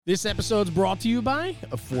This episode is brought to you by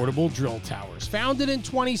Affordable Drill Towers. Founded in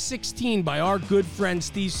 2016 by our good friend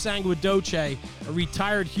Steve Sanguidoce, a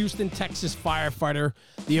retired Houston, Texas firefighter,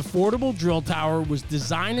 the Affordable Drill Tower was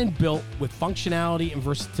designed and built with functionality and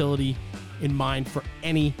versatility in mind for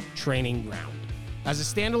any training ground. As a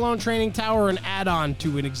standalone training tower or an add-on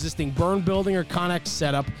to an existing burn building or Connex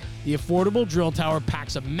setup, the Affordable Drill Tower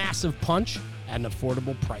packs a massive punch at an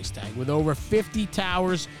affordable price tag. With over 50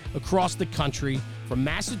 towers across the country, from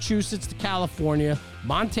Massachusetts to California,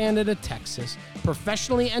 Montana to Texas,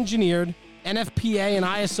 professionally engineered, NFPA and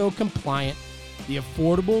ISO compliant, the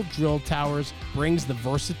Affordable Drill Towers brings the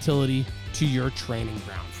versatility to your training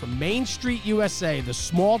ground. From Main Street USA, the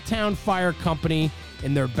small town fire company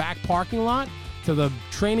in their back parking lot, to the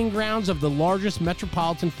training grounds of the largest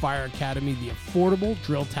metropolitan fire academy, the Affordable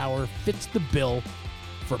Drill Tower fits the bill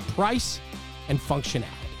for price and functionality.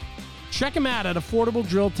 Check them out at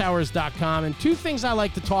affordabledrilltowers.com. And two things I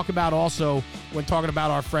like to talk about also when talking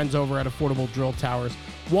about our friends over at Affordable Drill Towers.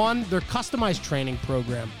 One, their customized training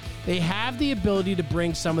program. They have the ability to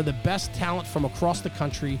bring some of the best talent from across the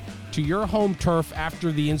country to your home turf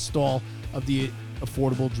after the install of the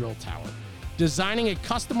Affordable Drill Tower. Designing a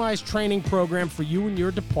customized training program for you and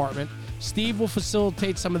your department, Steve will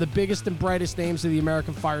facilitate some of the biggest and brightest names of the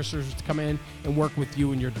American Fire Service to come in and work with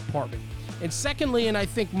you and your department. And secondly, and I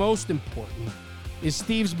think most important, is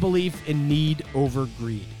Steve's belief in need over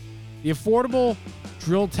greed. The Affordable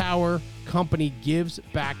Drill Tower company gives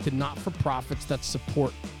back to not-for-profits that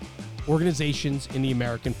support organizations in the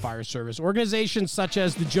American Fire Service. Organizations such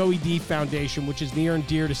as the Joey D Foundation, which is near and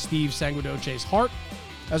dear to Steve Sanguidoce's heart,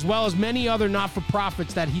 as well as many other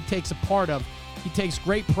not-for-profits that he takes a part of. He takes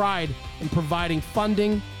great pride in providing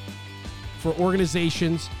funding for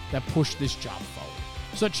organizations that push this job forward.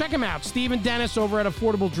 So check them out, Steve and Dennis over at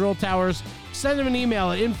Affordable Drill Towers. Send them an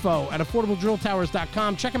email at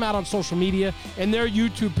info@affordabledrilltowers.com. Check them out on social media, and their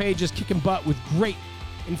YouTube page is kicking butt with great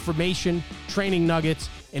information, training nuggets,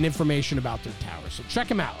 and information about their towers. So check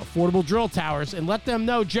them out, Affordable Drill Towers, and let them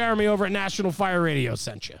know Jeremy over at National Fire Radio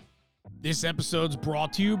sent you. This episode's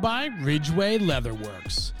brought to you by Ridgeway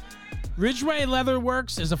Leatherworks. Ridgeway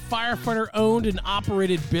Leatherworks is a firefighter-owned and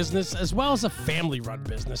operated business, as well as a family-run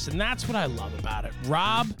business, and that's what I love about it.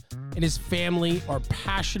 Rob and his family are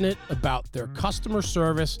passionate about their customer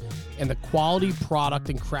service and the quality product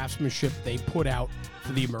and craftsmanship they put out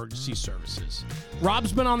for the emergency services.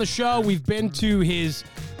 Rob's been on the show. We've been to his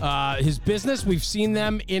business. We've seen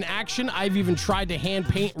them in action. I've even tried to hand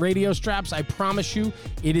paint radio straps. I promise you,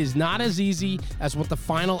 it is not as easy as what the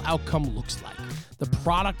final outcome looks like. The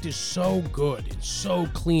product is so good. It's so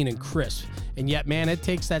clean and crisp. And yet, man, it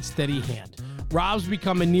takes that steady hand. Rob's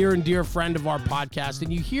become a near and dear friend of our podcast,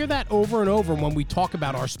 and you hear that over and over when we talk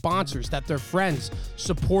about our sponsors, that they're friends,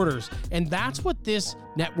 supporters, and that's what this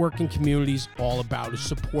networking community is all about, is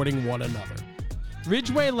supporting one another.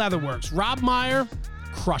 Ridgeway Leatherworks, Rob Meyer,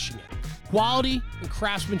 crushing it. Quality and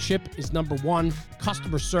craftsmanship is number one.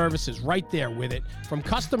 Customer service is right there with it. From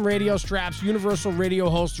custom radio straps, universal radio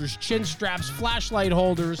holsters, chin straps, flashlight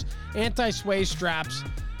holders, anti-sway straps,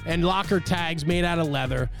 and locker tags made out of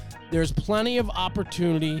leather, there's plenty of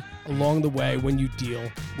opportunity along the way when you deal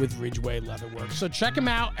with Ridgeway Leatherworks. So check them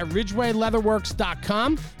out at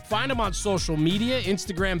ridgewayleatherworks.com. Find them on social media,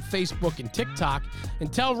 Instagram, Facebook, and TikTok.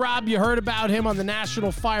 And tell Rob you heard about him on the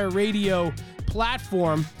National Fire Radio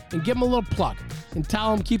platform, and give him a little plug and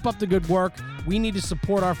tell him keep up the good work. We need to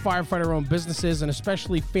support our firefighter-owned businesses, and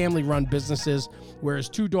especially family-run businesses, where his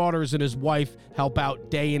two daughters and his wife help out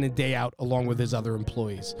day in and day out along with his other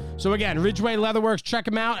employees. So again, Ridgeway Leatherworks, check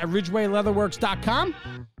them out at ridgewayleatherworks.com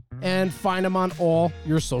and find them on all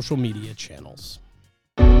your social media channels.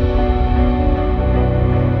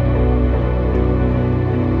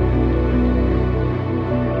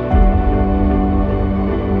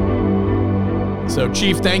 So,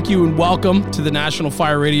 Chief, thank you and welcome to the National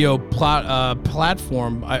Fire Radio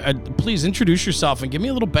platform. Please introduce yourself and give me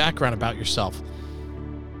a little background about yourself.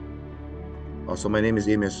 So my name is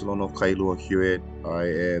Amos Lonokailua-Hewett. I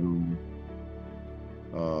am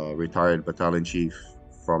retired Battalion Chief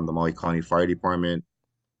from the Maui County Fire Department.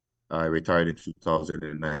 I retired in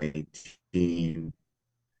 2019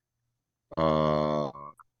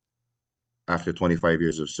 after 25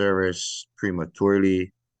 years of service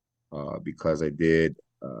prematurely. Because I did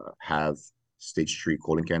have stage 3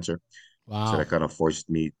 colon cancer. Wow. So that kind of forced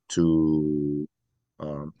me to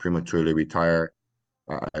prematurely retire.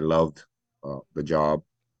 I loved the job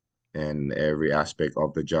and every aspect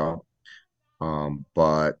of the job.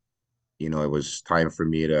 But, you know, it was time for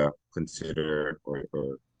me to consider or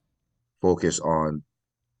focus on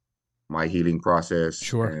my healing process.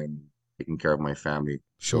 Sure. And, taking care of my family.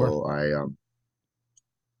 Sure. So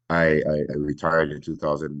I retired in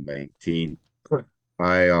 2019.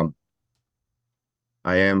 I um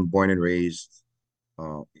I am born and raised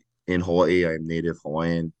uh, in Hawaii. I am native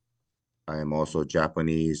Hawaiian. I am also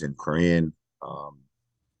Japanese and Korean. Um,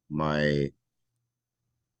 my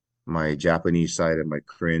my Japanese side and my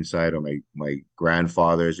Korean side, or my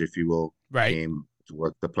grandfathers, if you will, Right. came to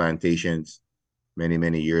work the plantations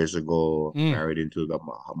many years ago. Mm. Married into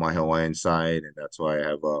my Hawaiian side, and that's why I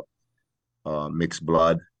have mixed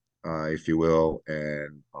blood, if you will,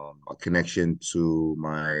 and a connection to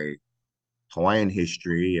my Hawaiian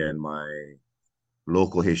history and my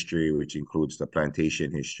local history, which includes the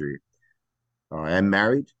plantation history. I'm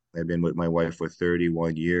married. I've been with my wife for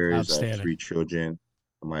 31 years. I have Outstanding. 3 children.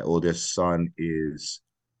 My oldest son is,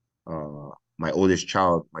 my oldest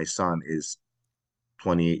child, my son is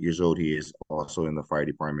 28 years old. He is also in the fire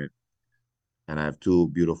department. And I have 2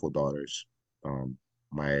 beautiful daughters.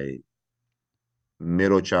 My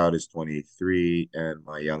middle child is 23, and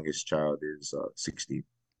my youngest child is 16.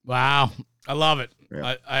 Wow. I love it.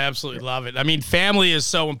 Yeah. I absolutely love it. I mean, family is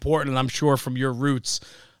so important, and I'm sure from your roots,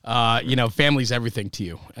 family's everything to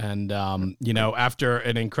you. And, after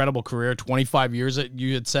an incredible career, 25 years that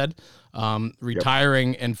you had said,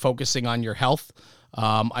 retiring and focusing on your health.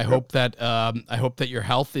 I hope that your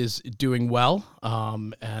health is doing well.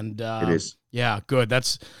 It is. Yeah, good.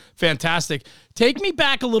 That's fantastic. Take me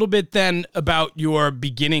back a little bit then about your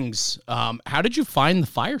beginnings. How did you find the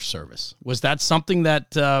fire service? Was that something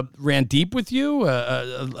that ran deep with you?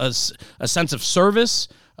 A sense of service,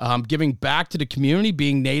 giving back to the community,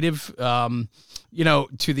 being native, to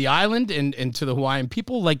the island and to the Hawaiian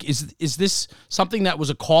people? Like, is this something that was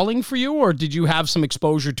a calling for you, or did you have some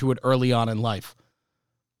exposure to it early on in life?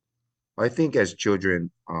 I think as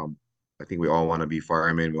children, I think we all want to be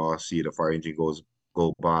firemen. We all see the fire engine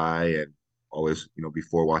go by, and always,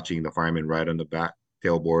 before watching the fireman ride on the back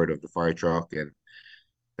tailboard of the fire truck, and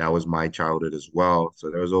that was my childhood as well.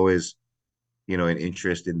 So there was always, an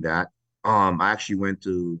interest in that. I actually went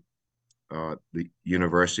to the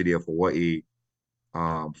University of Hawaii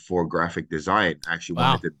for graphic design. I actually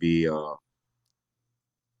Wow. wanted to be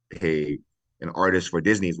an artist for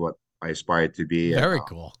Disney is what I aspired to be. Very And,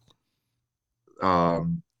 cool.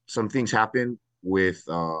 some things happened with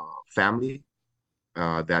family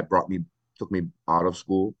that took me out of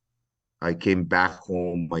school. I came back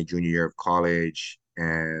home my junior year of college,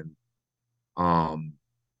 and um,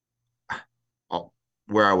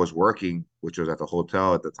 where I was working, which was at the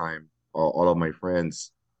hotel at the time, all of my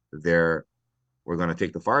friends there were going to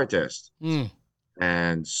take the fire test. Mm.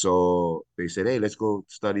 And so they said, hey, let's go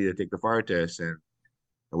study to take the fire test. And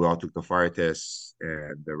we all took the fire test,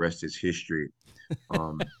 and the rest is history.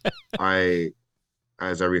 Um,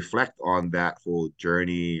 as I reflect on that whole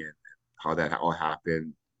journey and how that all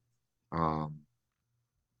happened, um,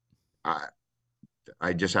 I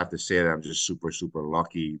I just have to say that I'm just super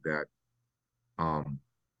lucky um,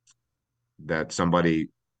 that somebody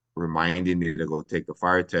reminded me to go take the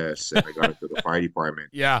fire test, and I got into the fire department.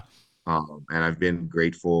 Yeah. And I've been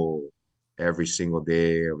grateful every single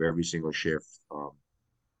day of every single shift uh,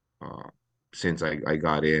 since I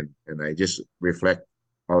got in, and I just reflect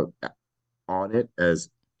on it as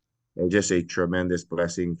just a tremendous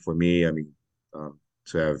blessing for me. I mean,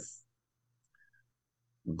 to have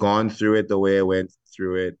gone through it the way I went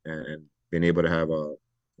through it, and been able to have a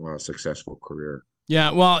successful career.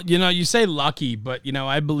 Yeah, well, you say lucky, but,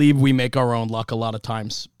 I believe we make our own luck a lot of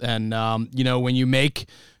times. And, when you make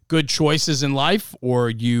good choices in life, or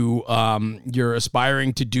you're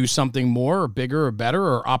aspiring to do something more or bigger or better,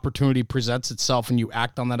 or opportunity presents itself and you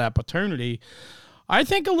act on that opportunity, I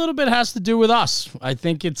think a little bit has to do with us. I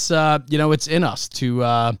think it's, it's in us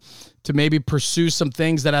to maybe pursue some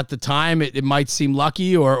things that at the time it might seem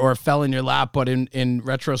lucky or fell in your lap, but in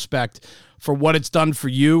retrospect, for what it's done for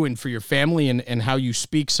you and for your family, and how you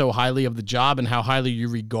speak so highly of the job and how highly you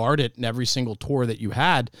regard it in every single tour that you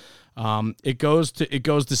had, it goes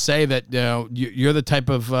to say that you're the type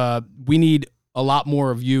of we need a lot more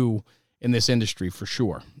of you in this industry for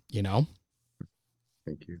sure.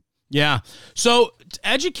 Thank you. Yeah. So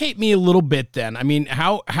educate me a little bit then. I mean,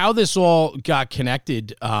 how this all got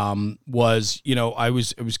connected was, I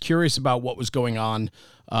was curious about what was going on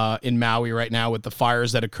in Maui right now with the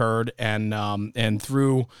fires that occurred, and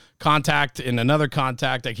through contact and another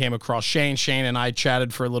contact, I came across Shane. Shane and I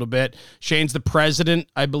chatted for a little bit. Shane's the president,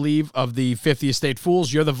 I believe, of the 50th State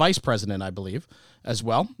Fools. You're the vice president, I believe, as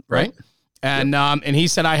well, right? And he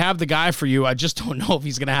said, I have the guy for you. I just don't know if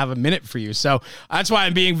he's going to have a minute for you. So that's why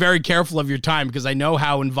I'm being very careful of your time, because I know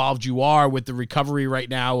how involved you are with the recovery right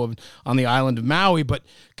now on the island of Maui. But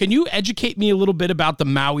can you educate me a little bit about the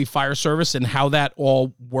Maui Fire Service and how that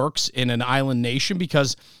all works in an island nation?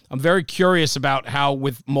 Because I'm very curious about how,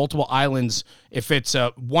 with multiple islands, if it's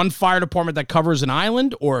one fire department that covers an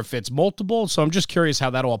island or if it's multiple. So I'm just curious how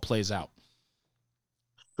that all plays out.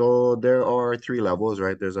 So there are three levels,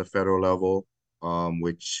 right? There's a federal level,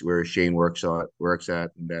 where Shane works at,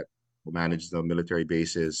 and that manages the military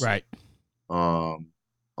bases, Right. um,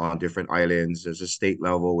 on different islands. There's a state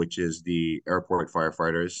level, which is the airport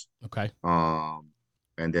firefighters. Okay.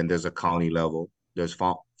 And then there's a county level. There's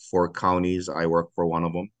four counties. I work for one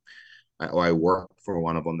of them. I work for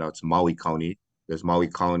one of them. That's Maui County. There's Maui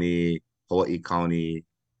County, Hawaii County,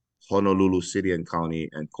 Honolulu City and County,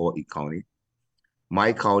 and Kauai County.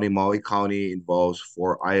 My county, Maui County, involves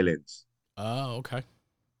four islands. Oh, okay.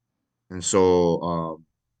 And so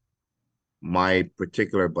my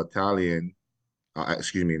particular battalion,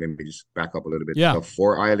 excuse me, let me just back up a little bit. Yeah. The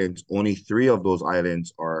four islands, only three of those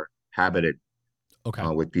islands are habited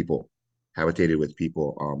with people, habitated with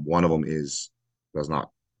people. One of them does not.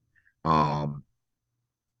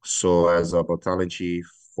 So as a battalion chief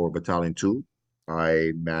for Battalion 2,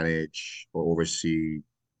 I manage or oversee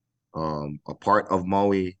a part of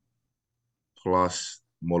Maui plus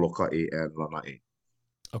Molokai and Lanai.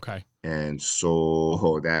 Okay. And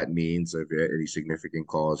so that means if any significant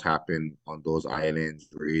calls happen on those islands,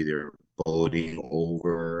 we're either boating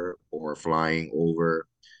over or flying over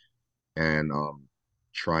and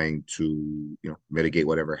trying to mitigate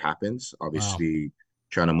whatever happens. Obviously,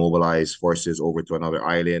 trying to mobilize forces over to another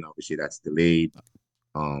island. Obviously, that's delayed.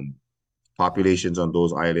 Populations on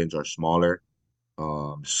those islands are smaller.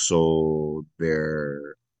 So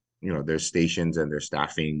their stations and their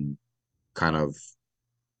staffing kind of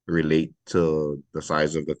relate to the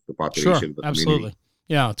size of the population of the absolutely. community.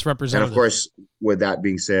 Yeah, it's representative. And of course, with that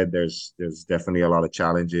being said, there's definitely a lot of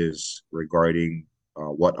challenges regarding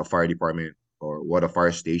what a fire department or what a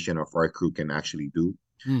fire station or fire crew can actually do.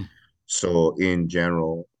 So in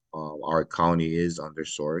general, our county is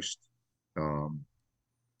undersourced.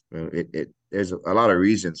 There's a lot of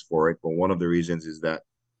reasons for it, but one of the reasons is that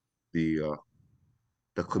the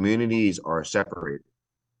communities are separated,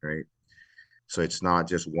 right? So it's not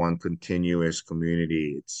just one continuous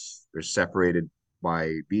community. They're separated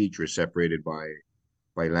by beach, we're separated by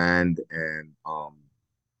land, and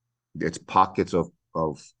it's pockets of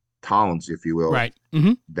towns, if you will, right.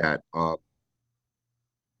 Mm-hmm. that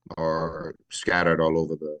are scattered all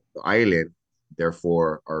over the island.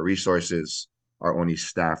 Therefore, our resources are only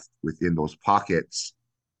staffed within those pockets,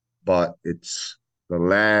 but it's the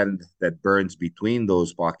land that burns between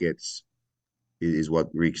those pockets is what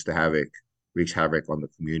wreaks havoc on the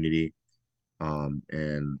community.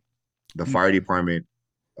 And the fire department,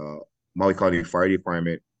 Maui County Fire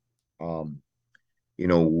Department,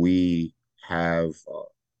 we have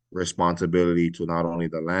responsibility to not only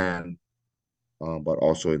the land, but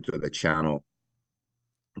also into the channels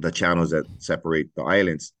that separate the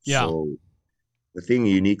islands. Yeah. So the thing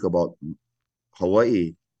unique about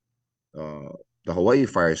Hawaii, the Hawaii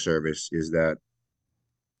Fire Service, is that,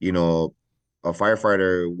 a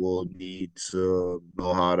firefighter will need to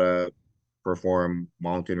know how to perform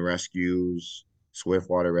mountain rescues,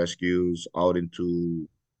 swiftwater rescues, out into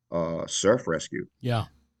surf rescue. Yeah.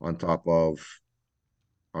 On top of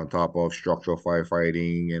structural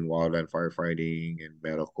firefighting and wildland firefighting and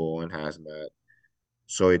medical and hazmat.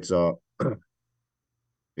 So it's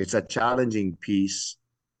a challenging piece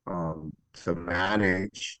to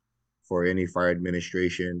manage for any fire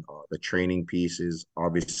administration. The training piece is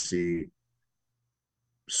obviously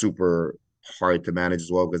super hard to manage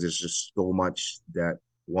as well, because there's just so much that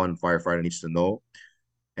one firefighter needs to know,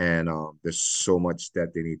 and there's so much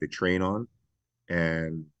that they need to train on,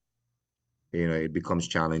 and it becomes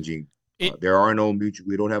challenging. There are no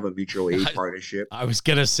we don't have a mutual aid partnership. I was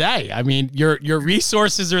gonna say, I mean, your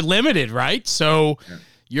resources are limited, right? So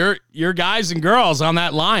your guys and girls on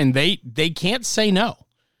that line, they can't say no.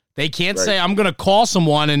 They can't say, I'm going to call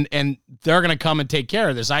someone and they're going to come and take care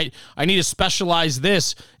of this. I need to specialize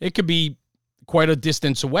this. It could be quite a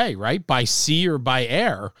distance away, right? By sea or by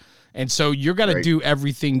air. And so you're going to do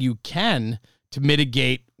everything you can to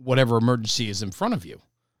mitigate whatever emergency is in front of you.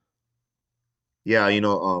 Yeah,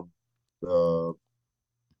 the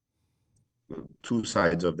two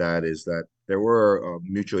sides of that is that there were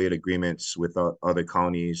mutual aid agreements with other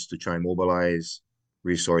counties to try and mobilize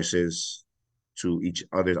resources to each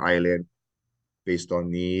other's island based on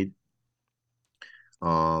need.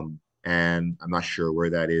 And I'm not sure where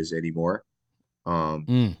that is anymore. Um,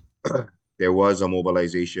 Mm. there was a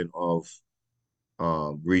mobilization of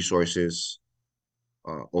resources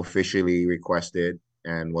officially requested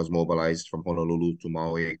and was mobilized from Honolulu to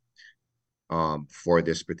Maui for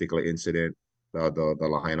this particular incident, the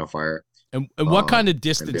Lahaina fire. And what kind of And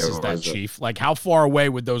distance there is that, was a, Chief? Like, how far away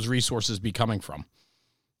would those resources be coming from?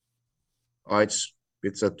 it's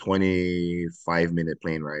a 25-minute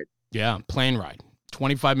plane ride. Yeah, plane ride.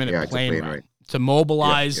 25-minute Yeah, it's a plane plane ride. ride. To Yeah, yeah.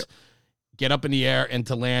 mobilize, get up in the air, and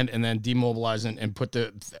to land, and then demobilize and put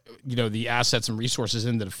the assets and resources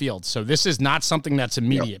into the field. So this is not something that's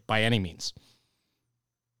immediate by any means.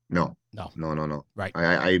 No, No. no. Right.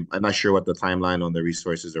 I'm not sure what the timeline on the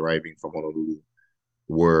resources arriving from Honolulu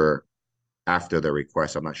were after the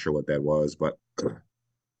request. I'm not sure what that was, but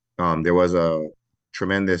there was a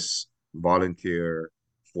tremendous volunteer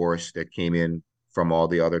force that came in from all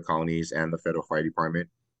the other counties and the federal fire department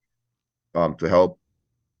to help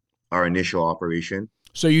our initial operation.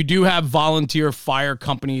 So you do have volunteer fire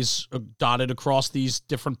companies dotted across these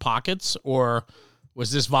different pockets, or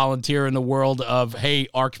was this volunteer in the world of, hey,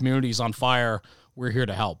 our community's on fire, we're here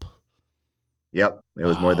to help? Yep, it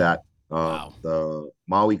was more that. Wow. The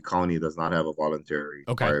Maui County does not have a voluntary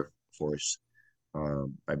Okay. fire force.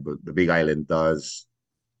 The Big Island does.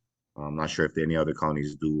 I'm not sure if any other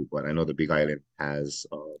counties do, but I know the Big Island has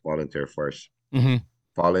a Mm-hmm.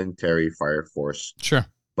 voluntary fire force. Sure.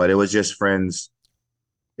 But it was just friends.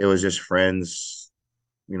 It was just friends,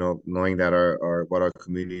 knowing that our what our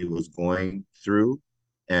community was going through,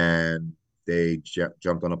 and they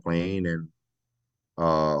jumped on a plane and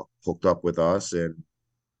hooked up with us and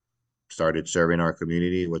started serving our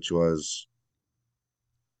community, which was,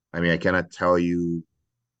 I mean, I cannot tell you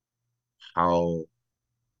how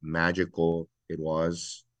magical it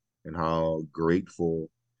was and how grateful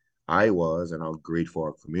I was and how grateful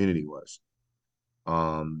our community was.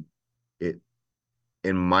 It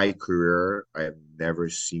In my career, I have never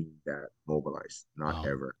seen that mobilized, not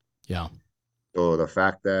ever. Yeah. So the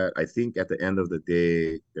fact that I think at the end of the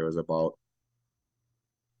day, there was about,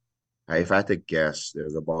 if I had to guess, there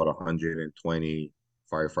was about 120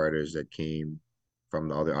 firefighters that came from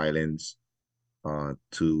the other islands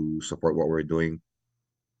to support what we're doing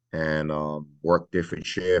and work different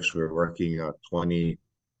shifts. We were working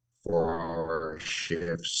 24-hour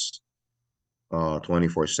shifts,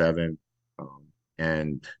 24/7.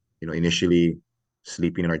 And, initially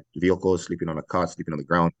sleeping in our vehicles, sleeping on a cot, sleeping on the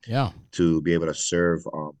ground to be able to serve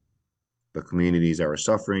the communities that were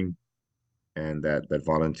suffering. And that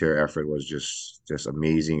volunteer effort was just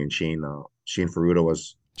amazing. And Shane Ferruta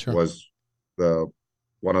was the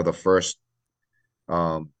one of the first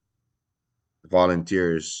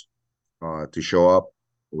volunteers to show up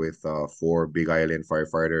with 4 Big Island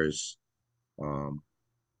firefighters.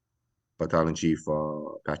 Battalion Chief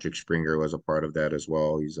Patrick Springer was a part of that as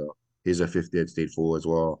well. He's a 50th state full as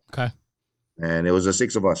well. Okay. And it was the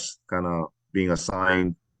 6 of us kind of being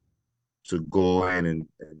assigned to go in and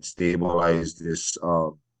stabilize this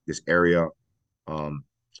area.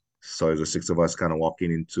 So it was the 6 of us kind of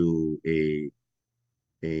walking into a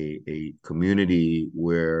community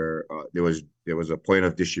where there was a point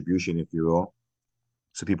of distribution, if you will.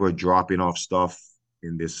 So people are dropping off stuff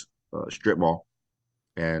in this strip mall,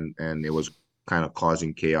 and it was kind of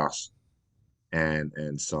causing chaos and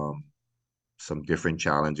some different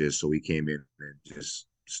challenges. So we came in and just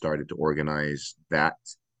started to organize that.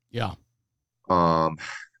 Yeah.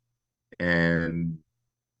 And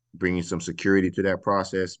bringing some security to that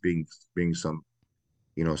process, bring some,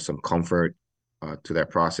 some comfort to that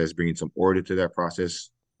process, bringing some order to that process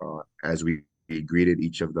as we greeted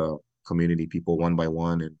each of the community people one by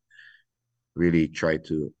one and really tried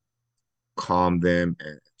to calm them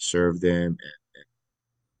and serve them and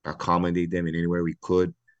accommodate them in any way we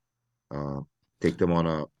could. Take them on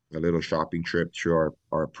a little shopping trip through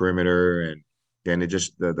our perimeter, and then it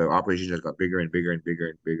just the operation just got bigger and bigger and bigger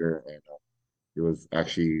and bigger, and it was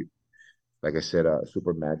actually, like I said, a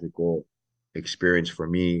super magical experience for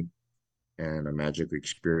me and a magical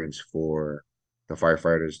experience for the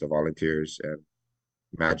firefighters, the volunteers, and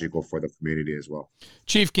magical for the community as well.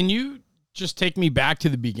 Chief, can you just take me back to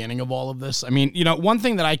the beginning of all of this? I mean, one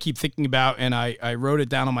thing that I keep thinking about, and I wrote it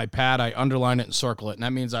down on my pad, I underline it and circle it, and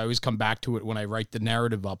that means I always come back to it when I write the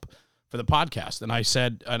narrative up for the podcast.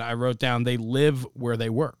 And I wrote down, they live where they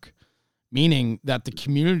work, meaning that the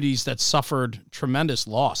communities that suffered tremendous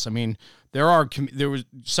loss. I mean, there was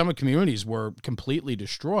some communities were completely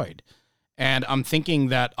destroyed. And I'm thinking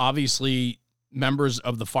that obviously members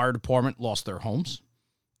of the fire department lost their homes.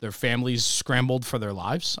 Their families scrambled for their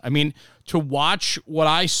lives. I mean, to watch what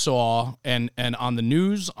I saw and on the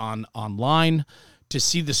news, online, to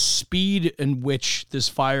see the speed in which this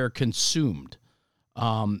fire consumed.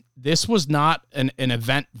 This was not an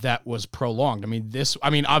event that was prolonged. I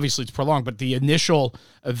mean, obviously it's prolonged, but the initial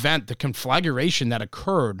event, the conflagration that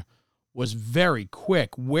occurred was very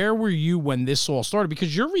quick. Where were you when this all started?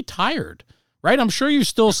 Because you're retired, right? I'm sure you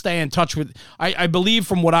still stay in touch with, I believe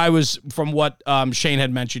from what Shane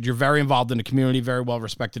had mentioned, you're very involved in the community, very well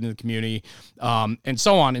respected in the community, and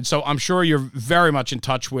so on. And so I'm sure you're very much in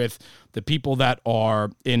touch with the people that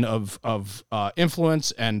are of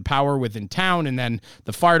influence and power within town. And then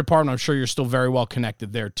the fire department, I'm sure you're still very well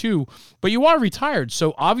connected there too, but you are retired.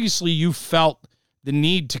 So obviously you felt the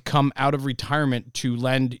need to come out of retirement to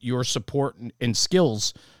lend your support and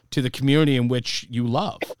skills to the community in which you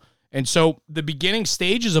love. And so the beginning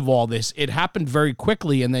stages of all this, it happened very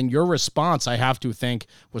quickly. And then your response, I have to think,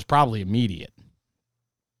 was probably immediate.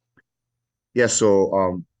 Yeah.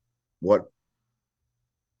 So,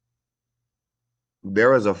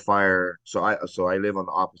 there was a fire. So I live on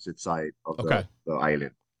the opposite side of Okay. the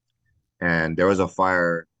island, and there was a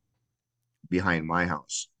fire behind my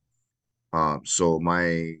house. So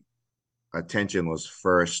my attention was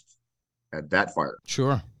first at that fire.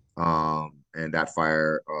 Sure. And that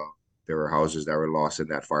fire, there were houses that were lost in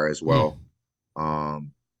that fire as well.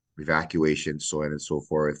 Evacuation, so on and so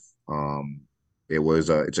forth.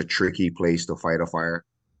 It's a tricky place to fight a fire.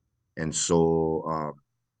 And so,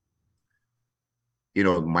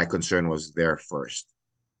 my concern was there first.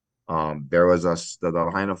 There was the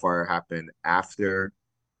Lahaina fire happened after,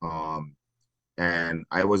 and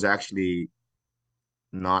I was actually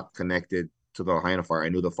not connected to the Lahaina fire. I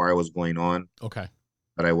knew the fire was going on. Okay.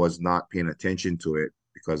 But I was not paying attention to it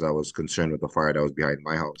because I was concerned with the fire that was behind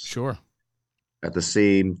my house. Sure. At the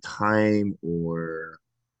same time,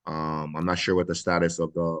 I'm not sure what the status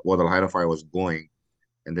of the Lahaina fire was going.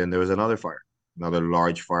 And then there was another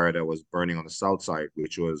large fire that was burning on the south side,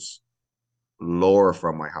 which was lower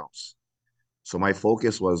from my house. So my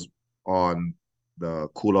focus was on the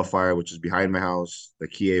Kula fire, which is behind my house, the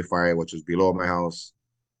Kie fire, which is below my house.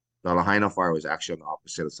 The Lahaina fire was actually on the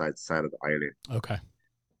opposite side of the island. Okay.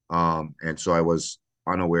 And so I was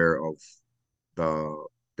unaware of the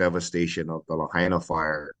devastation of the Lahaina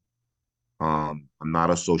fire. I'm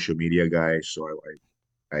not a social media guy, so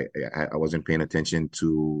I wasn't paying attention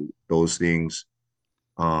to those things,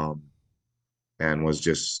 and was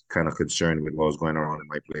just kind of concerned with what was going on in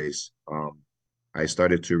my place. I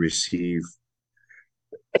started to receive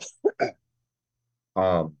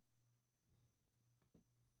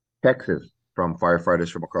texts from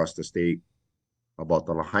firefighters from across the state about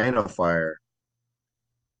the Lahaina fire.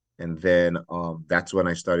 And then that's when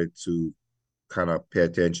I started to kind of pay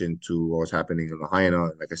attention to what was happening in Lahaina.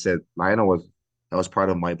 Like I said, Lahaina was part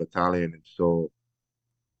of my battalion. And so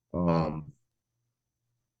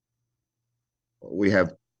we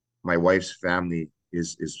have my wife's family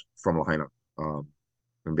is from Lahaina.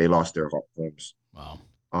 And they lost their homes. Wow.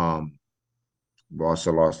 We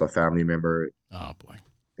also lost a family member. Oh boy.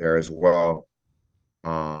 There as well.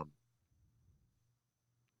 And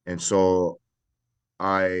so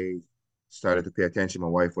I started to pay attention. My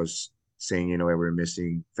wife was saying, we were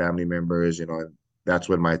missing family members, and that's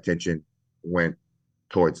when my attention went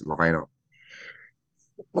towards Lahaina.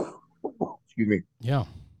 Excuse me. Yeah.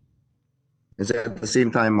 And so at the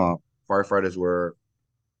same time, firefighters were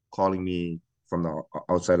calling me from the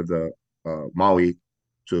outside of the Maui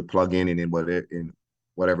to plug in in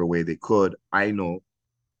whatever way they could. I know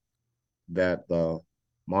that the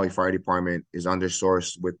Maui Fire Department is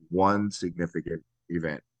undersourced with one significant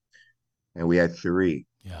event, and we had 3.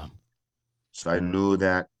 Yeah. So I knew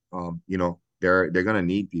that they're gonna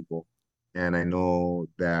need people, and I know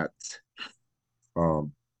that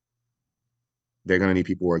they're gonna need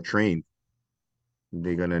people who are trained.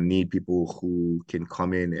 They're gonna need people who can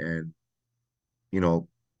come in and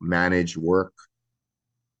manage work,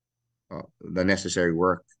 the necessary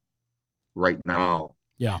work right now.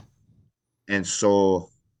 Yeah. And so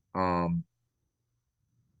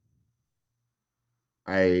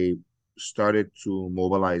I started to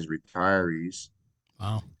mobilize retirees.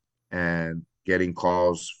 Wow. And getting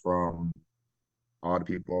calls from all the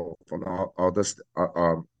people from all this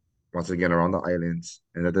once again around the islands,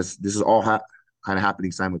 and that this is all kind of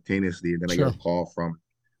happening simultaneously. And then Sure. I get a call from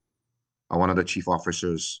one of the chief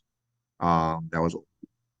officers that was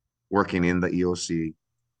working in the EOC,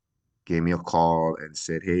 gave me a call and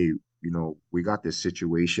said, "Hey, we got this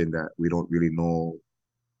situation that we don't really know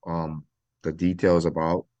the details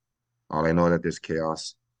about. All I know that there's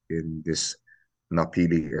chaos in this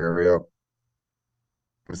Napili area.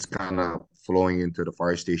 It's kind of flowing into the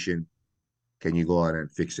fire station. Can you go out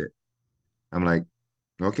and fix it?" I'm like,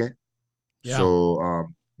 okay. Yeah. So,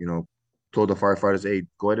 told the firefighters, hey,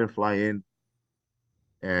 go ahead and fly in.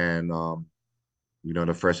 And,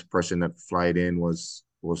 the first person that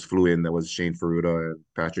flew in. That was Shane Ferruta and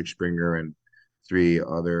Patrick Springer and three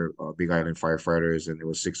other Big Island firefighters. And there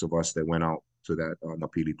was six of us that went out to that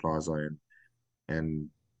Napili Plaza and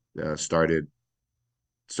started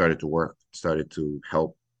to work, started to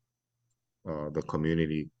help the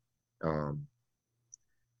community.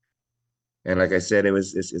 And like I said, it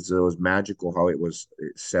was magical how it was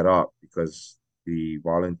set up, because the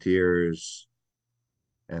volunteers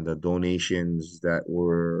and the donations that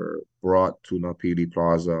were brought to Napili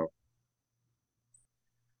Plaza.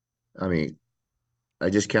 I mean, I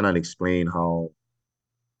just cannot explain how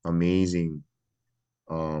amazing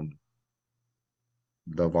um,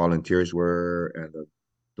 the volunteers were and the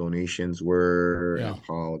donations were, Yeah. and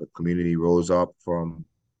how the community rose up from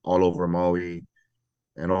all over Maui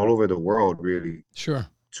and all over the world, really, Sure.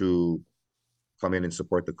 to come in and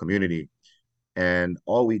support the community. And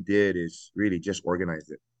all we did is really just organize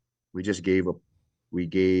it. We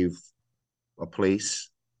gave a place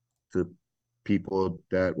to people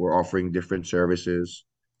that were offering different services,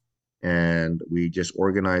 and we just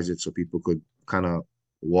organized it so people could kind of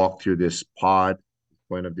walk through this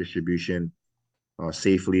point of distribution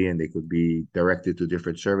safely, and they could be directed to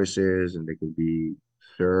different services, and they could be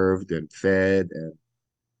served and fed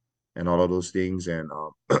and all of those things. And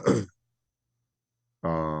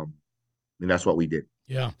that's what we did.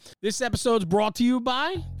 Yeah. This episode's brought to you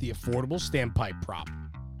by the Affordable Standpipe Prop.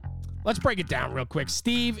 Let's break it down real quick.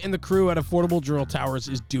 Steve and the crew at Affordable Drill Towers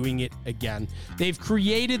is doing it again. They've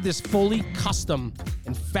created this fully custom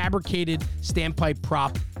and fabricated standpipe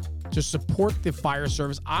prop to support the fire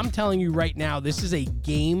service. I'm telling you right now, this is a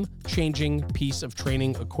game-changing piece of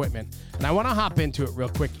training equipment. And I want to hop into it real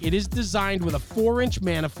quick. It is designed with a 4-inch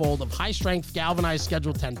manifold of high-strength galvanized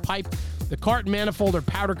Schedule 10 pipe. The cart and manifold are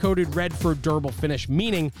powder-coated red for a durable finish,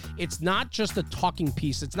 meaning it's not just a talking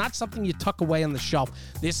piece. It's not something you tuck away on the shelf.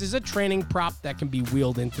 This is a training prop that can be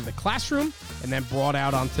wheeled into the classroom and then brought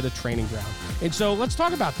out onto the training ground. And so let's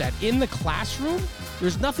talk about that. In the classroom,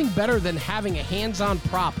 there's nothing better than having a hands-on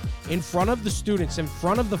prop in front of the students, in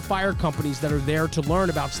front of the fire companies that are there to learn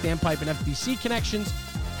about standpipe and FDC connections.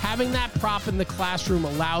 Having that prop in the classroom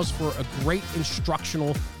allows for a great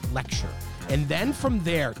instructional lecture. And then from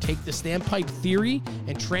there, take the standpipe theory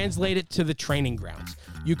and translate it to the training grounds.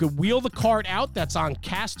 You could wheel the cart out that's on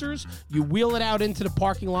casters, you wheel it out into the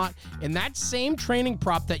parking lot, and that same training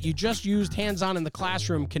prop that you just used hands-on in the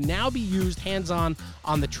classroom can now be used hands-on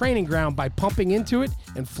on the training ground by pumping into it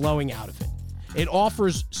and flowing out of it. It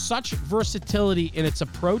offers such versatility in its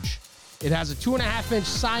approach. It has a 2.5-inch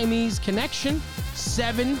Siamese connection,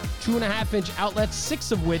 7 2.5-inch outlets,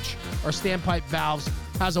 6 of which are standpipe valves,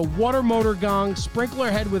 has a water motor gong,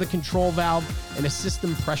 sprinkler head with a control valve, and a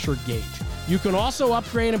system pressure gauge. You can also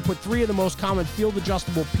upgrade and put 3 of the most common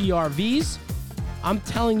field-adjustable PRVs. I'm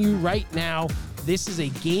telling you right now, this is a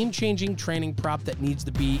game-changing training prop that needs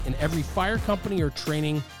to be in every fire company or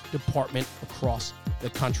training department across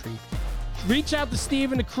the country. Reach out to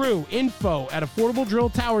Steve and the crew,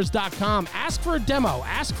 info@affordabledrilltowers.com. Ask for a demo,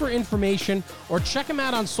 ask for information, or check them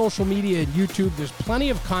out on social media and YouTube. There's plenty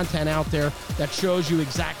of content out there that shows you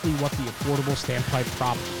exactly what the affordable standpipe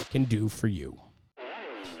prop can do for you.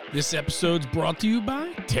 This episode's brought to you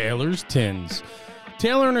by Taylor's Tins.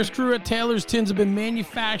 Taylor and his crew at Taylor's Tins have been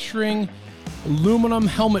manufacturing aluminum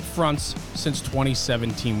helmet fronts since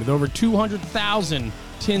 2017 with over 200,000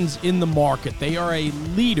 tins in the market. They are a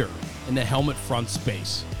leader in the helmet front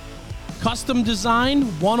space. Custom design,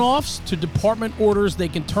 one-offs to department orders, they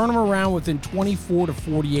can turn them around within 24 to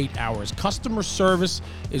 48 hours. Customer service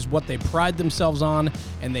is what they pride themselves on,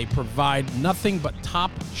 and they provide nothing but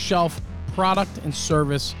top-shelf product and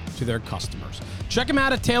service to their customers. Check them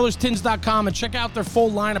out at taylorstins.com and check out their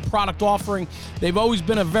full line of product offering. They've always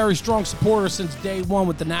been a very strong supporter since day one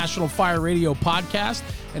with the National Fire Radio podcast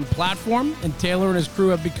and platform, and Taylor and his crew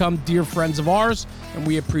have become dear friends of ours, and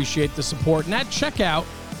we appreciate the support. And at checkout,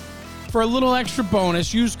 for a little extra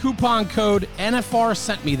bonus, use coupon code NFR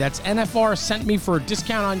Sent Me. That's NFR Sent Me for a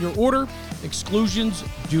discount on your order. Exclusions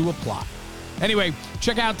do apply. Anyway,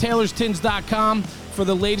 check out taylorstins.com for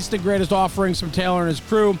the latest and greatest offerings from Taylor and his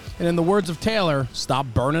crew. And in the words of Taylor, stop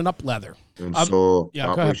burning up leather. And so, yeah,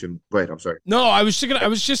 Operation. Go ahead. I'm sorry. No,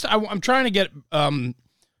 I'm trying to get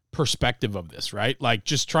perspective of this, right? Like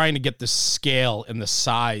just trying to get the scale and the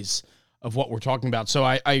size of what we're talking about. So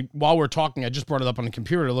I while we're talking, I just brought it up on the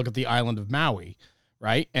computer to look at the island of Maui,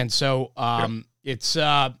 right? And so it's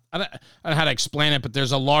I don't know how to explain it, but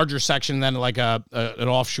there's a larger section than like an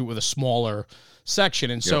offshoot with a smaller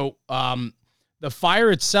section. And so the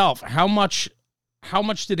fire itself, how much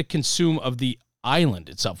did it consume of the island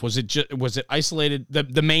itself? Was it isolated,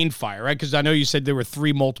 the main fire, right? Because I know you said there were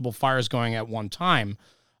 3 multiple fires going at one time.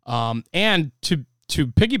 And to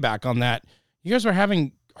piggyback on that, you guys are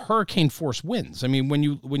having hurricane force winds. I mean, when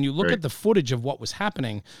you look Right. at the footage of what was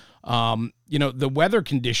happening, the weather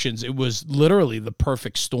conditions, it was literally the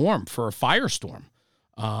perfect storm for a firestorm.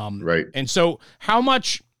 Right. And so how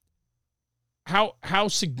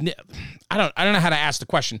significant, I don't know how to ask the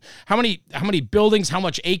question. How many buildings, how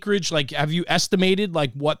much acreage, like, have you estimated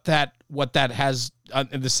like what that has,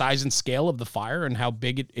 the size and scale of the fire and how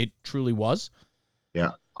big it truly was?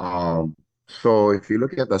 Yeah. So if you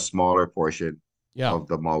look at the smaller portion Yeah. of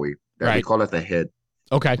the Maui, that we Right. call it the head,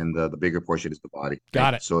 Okay. and the bigger portion is the body. Right?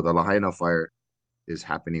 Got it. So the Lahaina fire is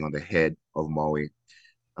happening on the head of Maui.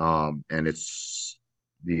 And it's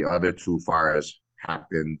the other 2 fires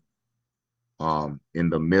happened in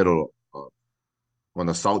the middle on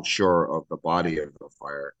the south shore of the body of the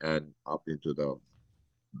fire and up into the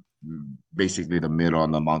basically the middle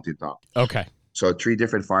on the mountaintop. Okay. So 3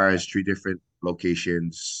 different fires, 3 different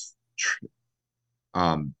locations,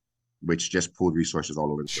 um, which just pulled resources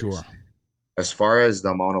all over the Sure. place. As far as the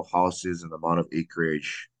amount of houses and the amount of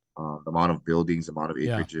acreage, the amount of buildings, the amount of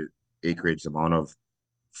Yeah. acreage, the amount of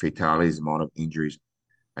fatalities, the amount of injuries,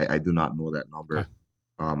 I do not know that Okay. number.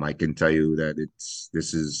 I can tell you that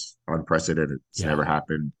this is unprecedented. It's Yeah. never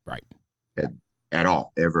happened Right. at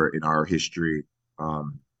all ever in our history.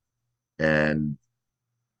 And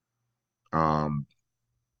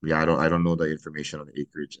yeah, I don't know the information on the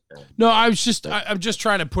acreage. No, I'm just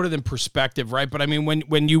trying to put it in perspective, right? But I mean,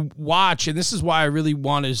 when you watch, and this is why I really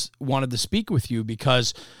wanted to speak with you,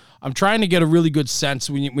 because I'm trying to get a really good sense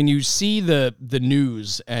when you see the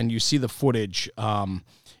news and you see the footage.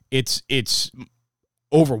 It's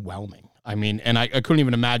overwhelming. I mean, and I couldn't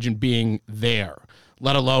even imagine being there,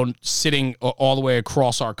 let alone sitting all the way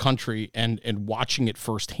across our country and watching it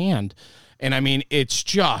firsthand. And I mean, it's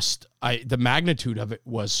just, the magnitude of it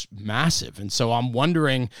was massive. And so I'm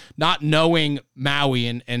wondering, not knowing Maui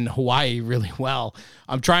and Hawaii really well,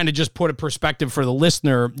 I'm trying to just put a perspective for the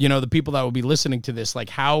listener, the people that will be listening to this, like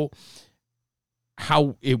how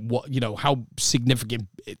it was, how significant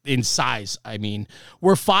in size. I mean,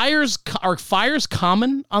 are fires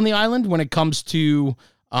common on the island when it comes to,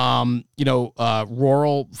 rural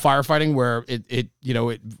firefighting, where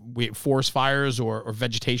it forest fires or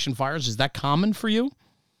vegetation fires? Is that common for you?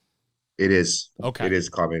 It is. Okay. It is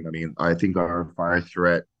common. I mean, I think our fire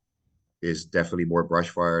threat is definitely more brush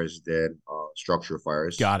fires than structure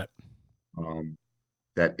fires. Got it. Um,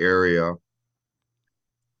 that area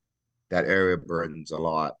burns a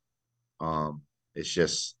lot. It's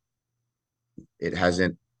just it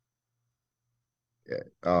hasn't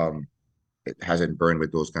um, burned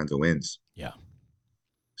with those kinds of winds. Yeah.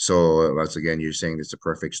 So once again, you're saying it's a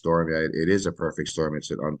perfect storm. Yeah, it is a perfect storm.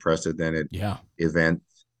 It's an unprecedented event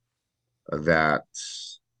that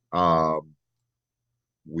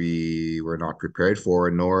we were not prepared for,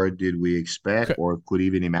 nor did we expect or could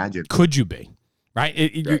even imagine. Could you be? Right?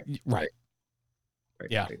 Right.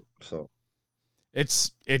 Yeah. Right. So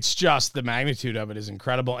it's just, the magnitude of it is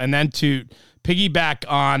incredible. And then to piggyback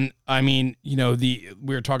on, I mean, we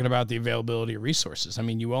were talking about the availability of resources. I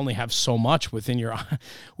mean, you only have so much within your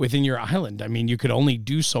island. I mean, you could only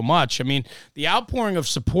do so much. I mean, the outpouring of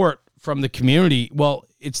support from the community, well,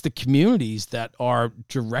 it's the communities that are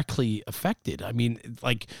directly affected. I mean,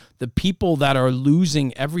 like, the people that are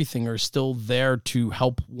losing everything are still there to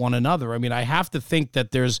help one another. I mean, I have to think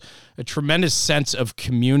that there's a tremendous sense of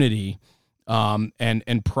community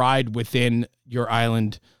and pride within your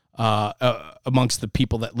island, amongst the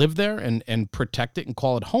people that live there and protect it and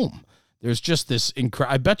call it home. There's just this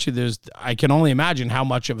I bet you I can only imagine how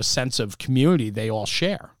much of a sense of community they all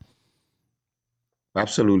share.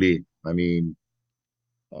 Absolutely. I mean,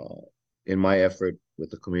 in my effort with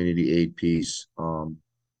the community aid piece, I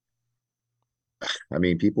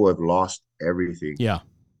mean, people have lost everything. Yeah.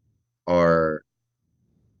 Are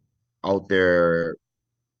out there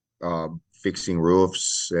fixing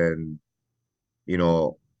roofs and,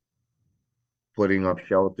 putting up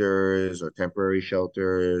shelters or temporary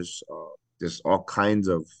shelters. There's all kinds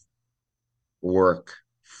of work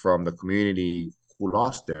from the community who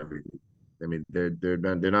lost everything. I mean, they're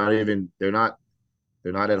not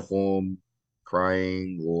at home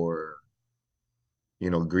crying or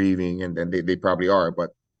grieving, and then they probably are,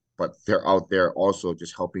 but they're out there also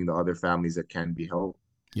just helping the other families that can be helped.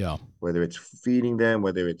 Yeah. Whether it's feeding them,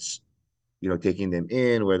 whether it's taking them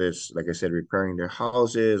in, whether it's, like I said, repairing their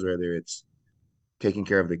houses, whether it's taking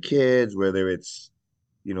care of the kids, whether it's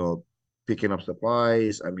picking up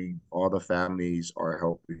supplies. I mean, all the families are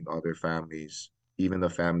helping other families. Even the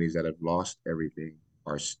families that have lost everything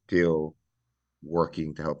are still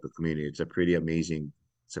working to help the community. It's a pretty amazing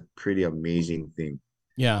thing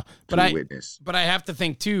Yeah, but to I witness. but I have to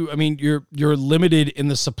think too. I mean, you're limited in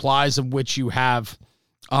the supplies of which you have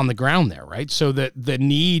on the ground there, right? So that the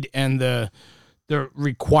need and the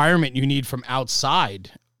requirement you need from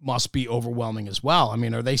outside must be overwhelming as well. I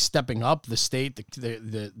mean, are they stepping up, the state,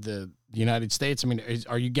 the United States? I mean,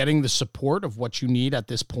 are you getting the support of what you need at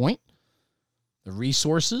this point? The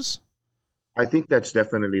resources? I think that's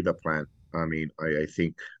definitely the plan. I mean, I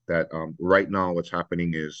think that right now what's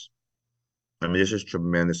happening is, I mean, there's just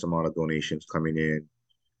tremendous amount of donations coming in.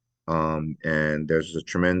 And there's a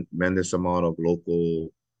tremendous amount of local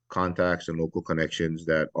contacts and local connections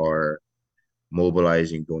that are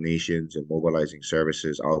mobilizing donations and mobilizing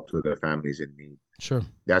services out to the families in need. Sure.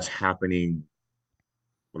 That's happening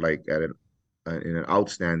like in an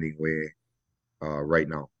outstanding way right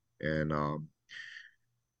now. And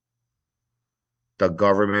the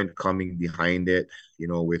government coming behind it,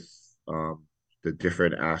 with the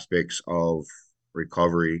different aspects of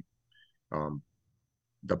recovery. Um,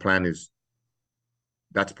 the plan is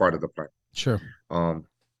that's part of the plan. Sure. Um,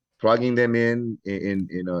 Plugging them in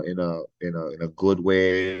a good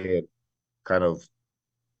way, and kind of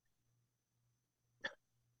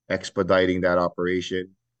expediting that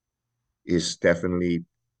operation is definitely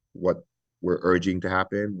what we're urging to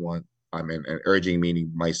happen. And urging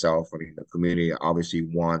meaning myself. I mean, the community obviously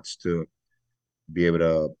wants to be able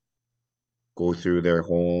to go through their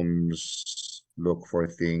homes, look for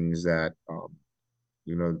things that,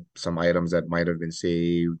 some items that might have been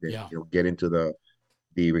saved, and Yeah. get into the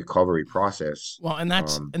recovery process. Well, and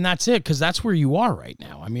that's it, because that's where you are right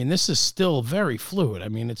now. I mean, this is still very fluid. I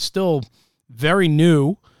mean, it's still very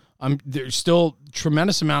new. There's still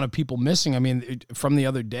tremendous amount of people missing. I mean, from the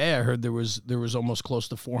other day, I heard there was almost close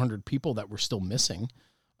to 400 people that were still missing,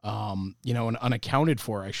 and unaccounted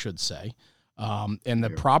for, I should say. And the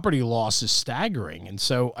property loss is staggering. And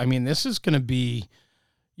so, I mean, this is going to be,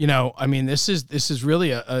 this is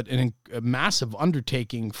really a massive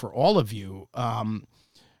undertaking for all of you.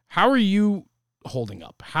 How are you holding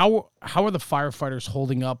up? How are the firefighters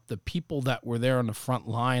holding up? The people that were there on the front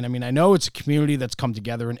line? I mean, I know it's a community that's come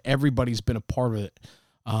together and everybody's been a part of it.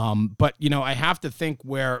 But I have to think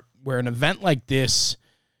where an event like this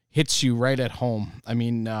hits you right at home. I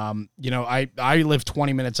mean, I live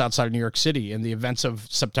 20 minutes outside of New York City, and the events of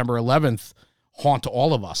September 11th haunt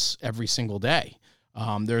all of us every single day.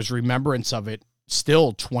 There's remembrance of it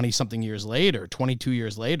still 20 something years later, 22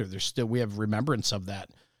 years later. We have remembrance of that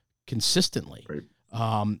consistently, Right.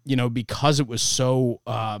 because it was so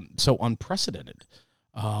unprecedented.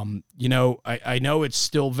 I know it's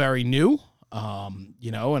still very new, and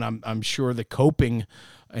I'm sure the coping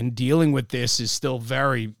and dealing with this is still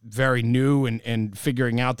very, very new, and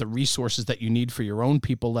figuring out the resources that you need for your own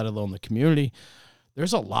people, let alone the community.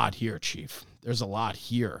 There's a lot here, Chief. There's a lot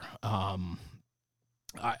here. I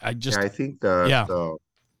think yeah.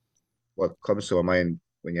 what comes to my mind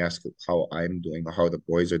when you ask how I'm doing, how the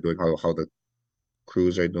boys are doing, how the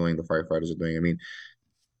crews are doing, the firefighters are doing. I mean,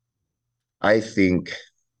 I think,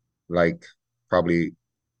 like probably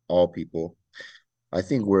all people, I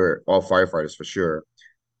think we're all firefighters for sure.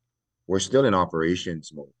 We're still in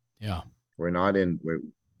operations mode. Yeah. We're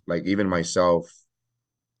like, even myself,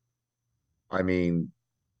 I mean,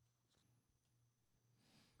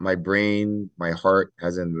 my brain, my heart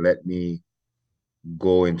hasn't let me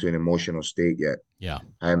go into an emotional state yet. Yeah.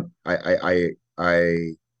 I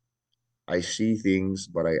see things,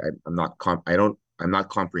 but I'm not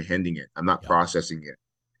comprehending it. I'm not processing it.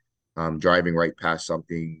 I'm driving right past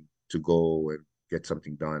something to go and get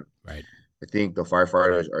something done. Right. I think the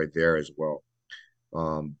firefighters are there as well.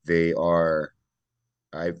 They are.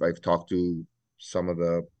 I've talked to some of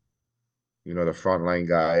the frontline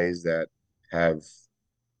guys that have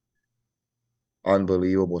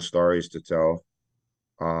unbelievable stories to tell.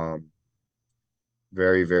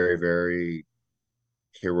 Very, very, very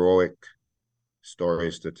heroic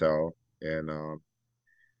stories to tell, and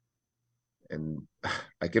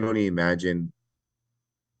I can only imagine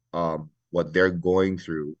what they're going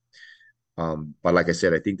through. But like I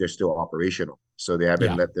said, I think they're still operational, so they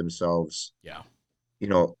haven't let themselves. Yeah.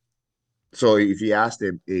 So if you ask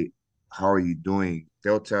them, "Hey, how are you doing?"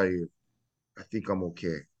 They'll tell you, "I think I'm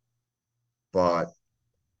okay," but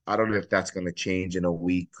I don't know if that's going to change in a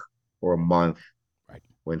week or a month, Right,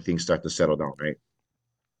 when things start to settle down, right?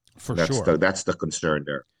 for That's sure. that's the concern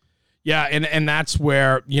there. Yeah, and that's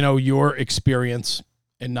where your experience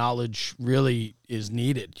and knowledge really is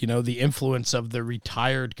needed. You know, the influence of the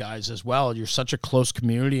retired guys as well. You're such a close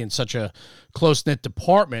community and such a close-knit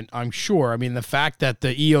department, I'm sure. I mean, the fact that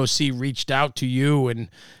the EOC reached out to you and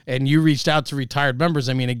you reached out to retired members,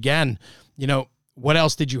 I mean, again, you know, what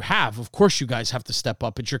else did you have? Of course you guys have to step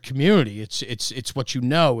up. It's your community. It's what you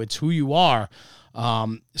know. It's who you are.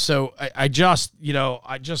 So I just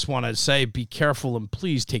want to say, be careful and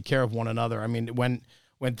please take care of one another. I mean,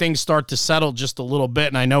 when things start to settle just a little bit,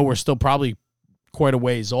 and I know we're still probably quite a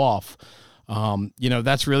ways off,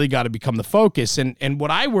 that's really got to become the focus. And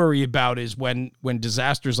what I worry about is when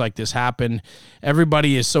disasters like this happen,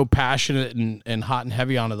 everybody is so passionate and hot and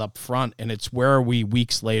heavy on it up front, and it's where are we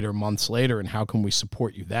weeks later, months later, and how can we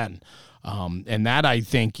support you then? And that, I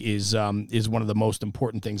think, is one of the most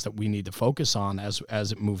important things that we need to focus on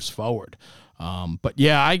as it moves forward. But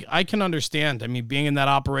yeah, I can understand. I mean, being in that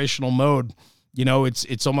operational mode, you know,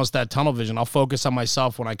 it's almost that tunnel vision. I'll focus on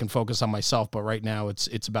myself when I can focus on myself, but right now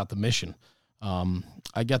it's about the mission.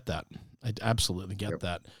 I get that. I absolutely get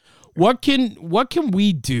that. What can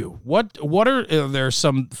we do? What are there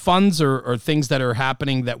some funds or things that are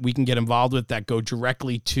happening that we can get involved with that go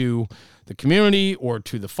directly to the community or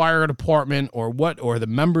to the fire department or the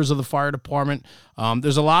members of the fire department?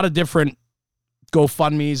 There's a lot of different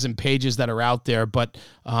GoFundMes and pages that are out there, but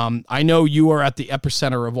I know you are at the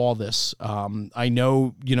epicenter of all this. I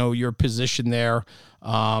know, your position there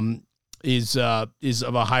is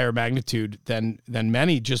of a higher magnitude than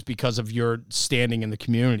many, just because of your standing in the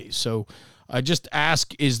community. So I just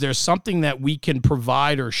ask, is there something that we can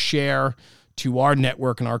provide or share to our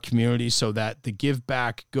network and our community so that the give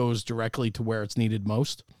back goes directly to where it's needed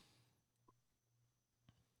most?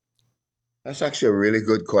 That's actually a really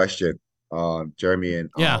good question, Jeremy. And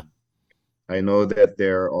Yeah, I know that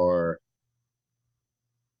there are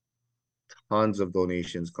tons of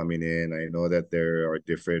donations coming in. I know that there are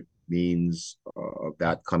different means of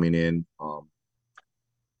that coming in,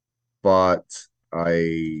 but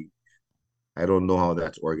I don't know how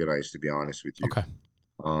that's organized, to be honest with you. okay.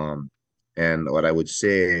 And what I would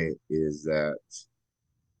say is that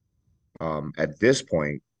at this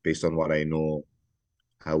point, based on what I know,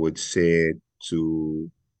 I would say to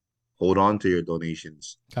hold on to your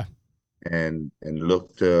donations Okay. and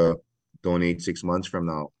look to donate 6 months from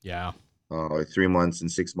now, Yeah. or 3 months and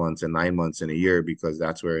 6 months and 9 months and a year, because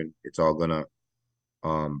that's where it's all gonna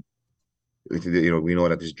we know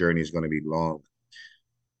that this journey is gonna be long.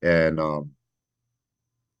 And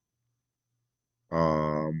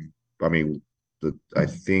I mean, I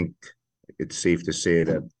think it's safe to say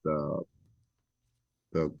that the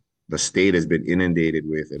the state has been inundated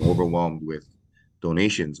with and overwhelmed with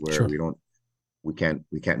donations where Sure. we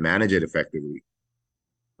can't manage it effectively.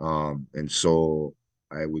 And so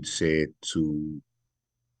I would say to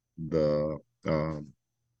the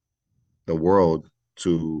the world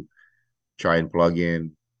to try and plug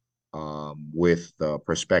in with the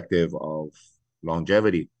perspective of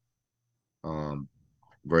longevity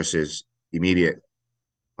versus immediate,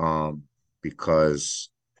 because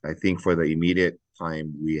I think for the immediate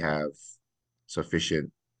time we have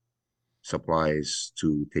sufficient supplies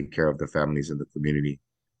to take care of the families in the community.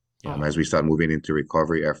 Yeah. As we start moving into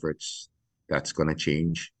recovery efforts, that's going to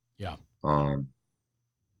change. Yeah.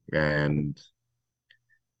 And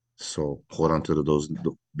so hold on to those.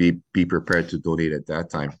 Be prepared to donate at that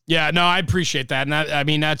time. Yeah, no, I appreciate that. And I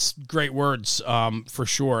mean, that's great words, for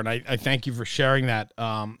sure. And I thank you for sharing that.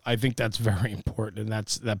 I think that's very important. And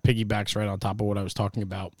that piggybacks right on top of what I was talking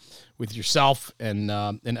about with yourself and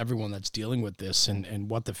everyone that's dealing with this and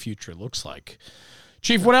what the future looks like.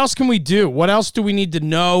 Chief, what else can we do? What else do we need to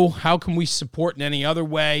know? How can we support in any other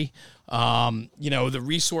way? The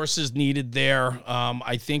resources needed there,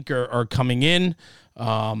 I think are coming in.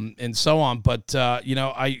 And so on. But, a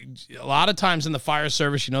lot of times in the fire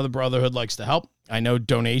service, the Brotherhood likes to help. I know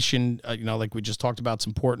donation, like we just talked about, is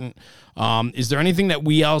important. Is there anything that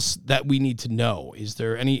we need to know? Is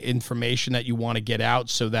there any information that you want to get out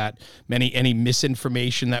so that any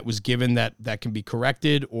misinformation that was given that can be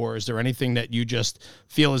corrected? Or is there anything that you just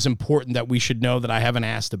feel is important that we should know that I haven't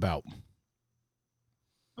asked about?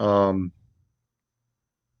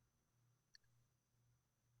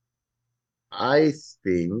 I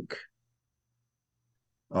think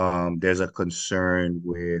there's a concern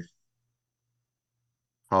with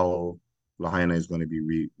how Lahaina is going to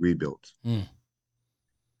be rebuilt. Mm.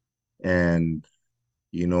 And,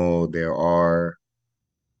 there are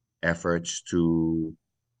efforts to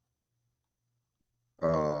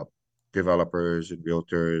developers and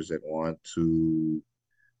realtors that want to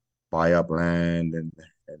buy up land and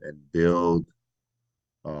build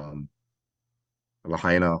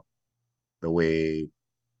Lahaina the way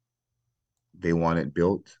they want it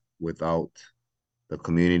built without the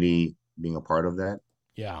community being a part of that.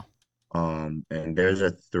 Yeah. And there's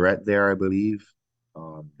a threat there, I believe,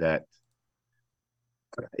 that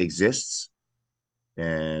exists,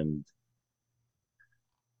 and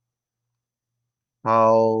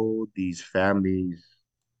how these families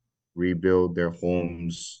rebuild their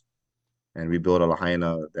homes and rebuild a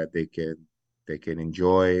Lahaina that they can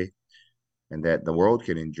enjoy and that the world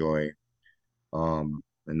can enjoy, and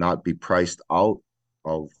not be priced out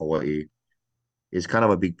of Hawaii is kind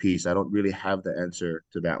of a big piece. I don't really have the answer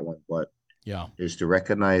to that one, but Yeah. is to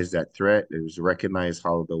recognize that threat, is to recognize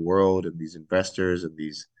how the world and these investors and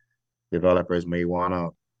these developers may want to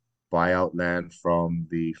buy out land from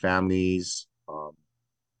the families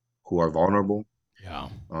who are vulnerable, Yeah.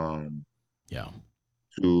 um, Yeah.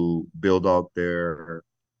 to build out their,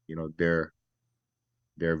 you know, their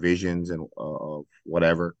visions and of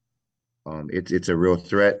whatever. It's a real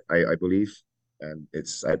threat, I believe, and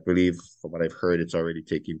I believe from what I've heard, it's already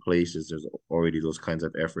taking place. Is There's already those kinds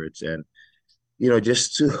of efforts, and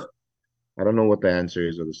just to, I don't know what the answer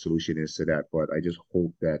is or the solution is to that, but I just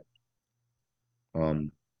hope that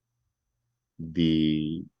um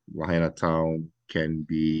the Lahaina town can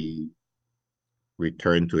be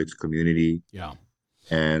returned to its community, Yeah.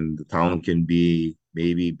 and the town can be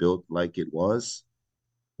maybe built like it was,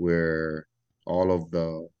 where all of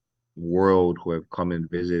the world who have come and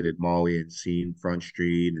visited Maui and seen Front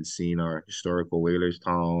Street and seen our historical whalers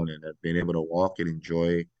town and have been able to walk and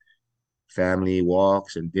enjoy family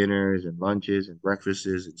walks and dinners and lunches and breakfasts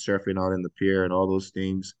and surfing out in the pier and all those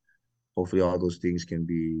things. Hopefully all those things can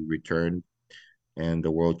be returned and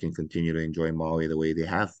the world can continue to enjoy Maui the way they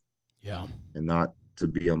have, Yeah. and not to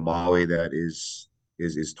be a Maui that is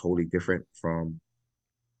totally different from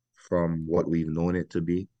what we've known it to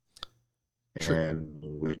be, Sure. and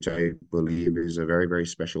which I believe is a very, very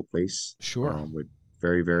special place, Sure. with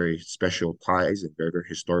very, very special ties and very, very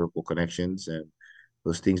historical connections. And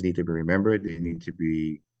those things need to be remembered. They need to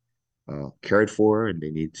be cared for, and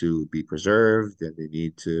they need to be preserved, and they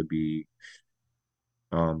need to be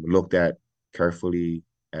looked at carefully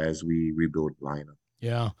as we rebuild Lahaina.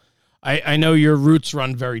 Yeah. I know your roots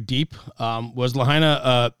run very deep. Was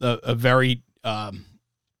Lahaina a very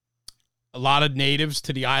a lot of natives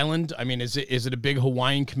to the island? I mean, is it a big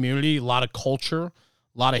Hawaiian community? A lot of culture, a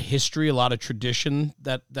lot of history, a lot of tradition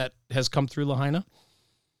that has come through Lahaina?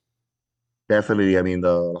 Definitely, I mean,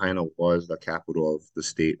 the Lahaina was the capital of the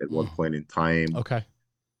state at one point in time. Okay.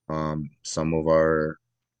 Some of our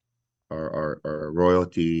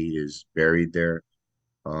royalty is buried there.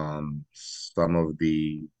 Some of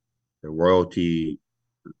the royalty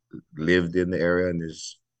lived in the area, and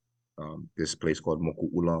there's this place called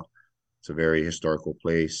Moku'ula. It's a very historical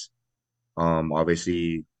place.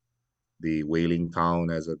 Obviously, the whaling town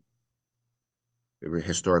has a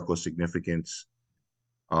historical significance.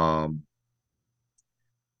 Um,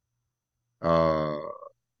 uh,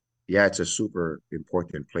 yeah, it's a super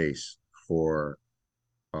important place for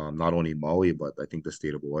not only Maui, but I think the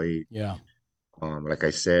state of Hawaii. Yeah. Like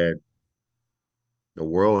I said, the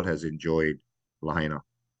world has enjoyed Lahaina.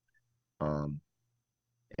 Um,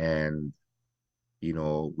 and,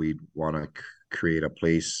 we want to create a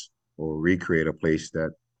place or recreate a place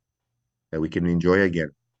that we can enjoy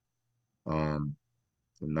again.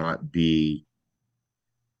 Not be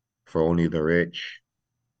for only the rich,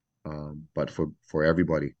 but for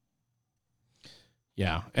everybody.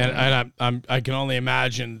 Yeah. And I can only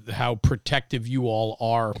imagine how protective you all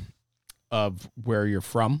are of where you're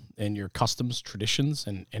from and your customs, traditions,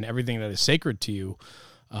 and everything that is sacred to you.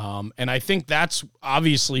 And I think that's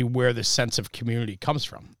obviously where the sense of community comes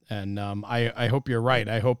from. And I hope you're right.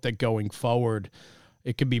 I hope that going forward,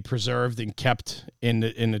 it can be preserved and kept in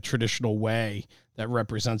a traditional way that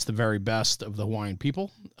represents the very best of the Hawaiian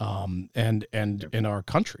people, and in our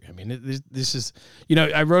country. I mean, this is,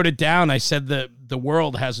 I wrote it down. I said the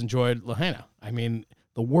world has enjoyed Lahaina. I mean,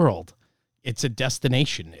 the world. It's a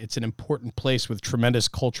destination. It's an important place with tremendous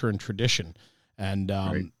culture and tradition. And,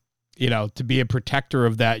 Right. To be a protector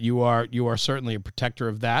of that, you are certainly a protector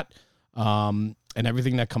of that, and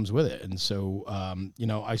everything that comes with it. And so,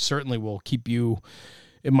 I certainly will keep you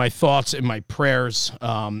in my thoughts, in my prayers,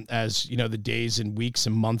 as, the days and weeks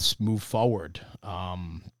and months move forward.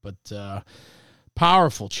 But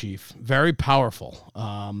powerful, Chief, very powerful.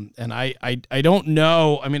 And I don't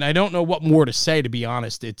know. I mean, I don't know what more to say, to be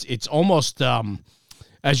honest. It's almost,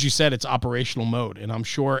 as you said, it's operational mode. And I'm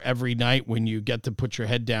sure every night when you get to put your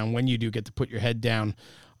head down, when you do get to put your head down,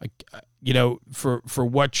 like, for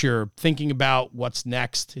what you're thinking about, what's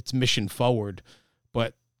next, it's mission forward.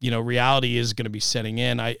 But reality is going to be setting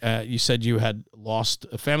in. You said you had lost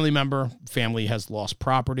a family member. Family has lost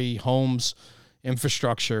property, homes,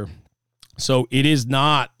 infrastructure. So it is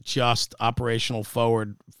not just operational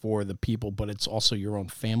forward for the people, but it's also your own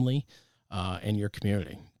family and your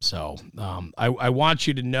community. So I want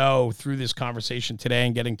you to know through this conversation today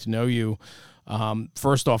and getting to know you,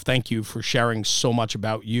 first off, thank you for sharing so much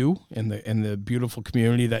about you and the beautiful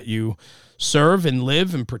community that you serve and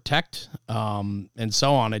live and protect, and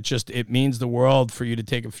so on. It means the world for you to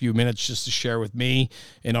take a few minutes just to share with me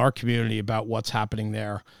and our community about what's happening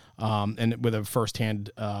there, and with a firsthand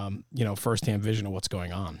vision of what's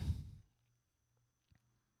going on.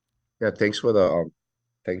 Yeah, thanks for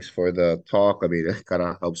the talk. I mean, it kind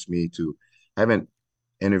of helps me to. I haven't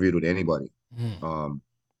interviewed with anybody.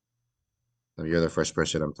 You're the first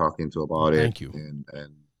person I'm talking to about it. Thank you.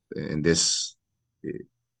 And this,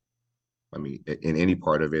 I mean, in any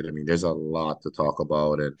part of it, I mean, there's a lot to talk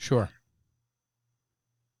about, and sure,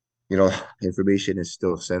 information is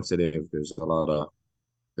still sensitive. There's a lot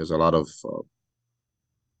of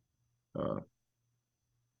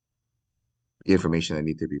information that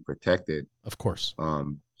need to be protected, of course.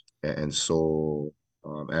 And so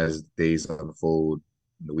as days unfold,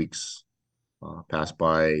 the weeks pass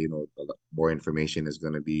by, more information is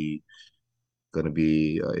going to be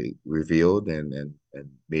revealed, and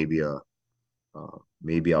maybe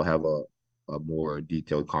I'll have a more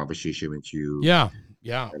detailed conversation with you. Yeah.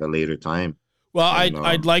 At a later time. Well,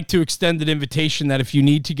 I'd like to extend an invitation that if you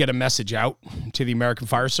need to get a message out to the American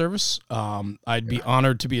Fire Service, I'd be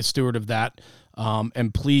honored to be a steward of that.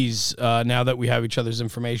 And please, now that we have each other's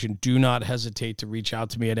information, do not hesitate to reach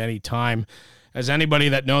out to me at any time. As anybody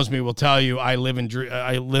that knows me will tell you, I live and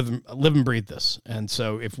breathe this. And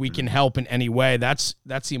so if we can help in any way, that's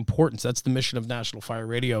the importance. That's the mission of National Fire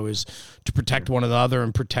Radio, is to protect one another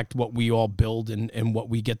and protect what we all build and what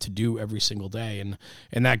we get to do every single day.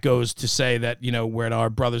 And that goes to say that, where our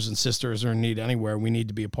brothers and sisters are in need anywhere, we need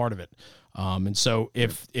to be a part of it. And so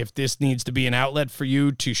if this needs to be an outlet for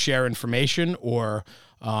you to share information, or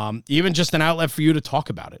even just an outlet for you to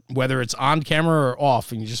talk about it, whether it's on camera or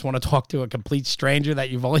off, and you just want to talk to a complete stranger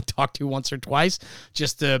that you've only talked to once or twice,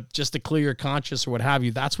 just to clear your conscience or what have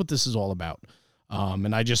you, that's what this is all about.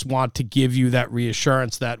 And I just want to give you that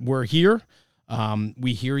reassurance that we're here,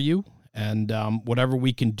 we hear you, and whatever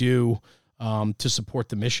we can do to support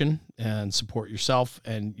the mission and support yourself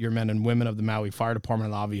and your men and women of the Maui Fire Department,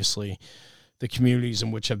 and obviously the communities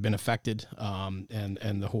in which have been affected, and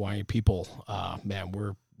the Hawaiian people, man,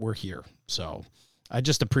 we're here. So I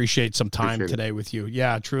just appreciate some time today with you.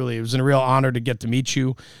 Yeah, truly. It was a real honor to get to meet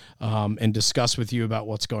you, and discuss with you about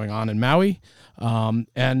what's going on in Maui.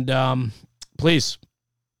 Please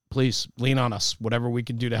lean on us, whatever we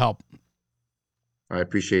can do to help. I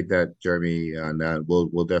appreciate that, Jeremy, and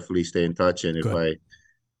we'll definitely stay in touch. And if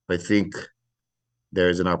I think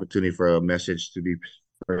there's an opportunity for a message to be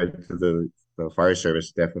spread to the fire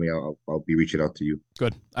service, definitely I'll be reaching out to you.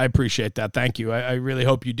 Good. I appreciate that. Thank you. I really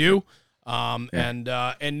hope you do. And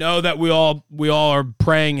know that we all are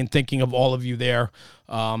praying and thinking of all of you there,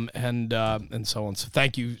 and so on. So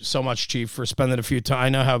thank you so much, Chief, for spending a few time. I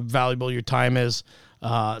know how valuable your time is.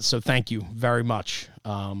 So thank you very much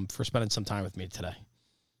for spending some time with me today.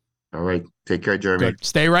 All right. Take care, Jeremy. Good.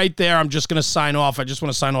 Stay right there. I'm just going to sign off. I just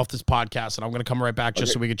want to sign off this podcast, and I'm going to come right back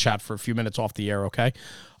just so we can chat for a few minutes off the air, okay?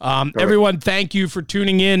 Everyone, thank you for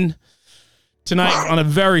tuning in tonight on a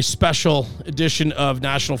very special edition of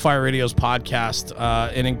National Fire Radio's podcast.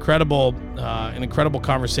 An incredible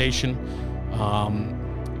conversation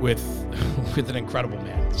with an incredible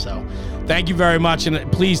man. So thank you very much. And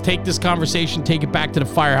please take this conversation, take it back to the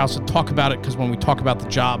firehouse and talk about it, because when we talk about the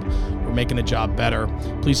job, we're making the job better.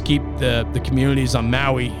 Please keep the communities on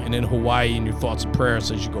Maui and in Hawaii in your thoughts and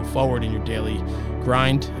prayers as you go forward in your daily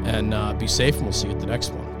grind, and be safe, and we'll see you at the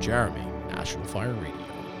next one. Jeremy, National Fire Radio.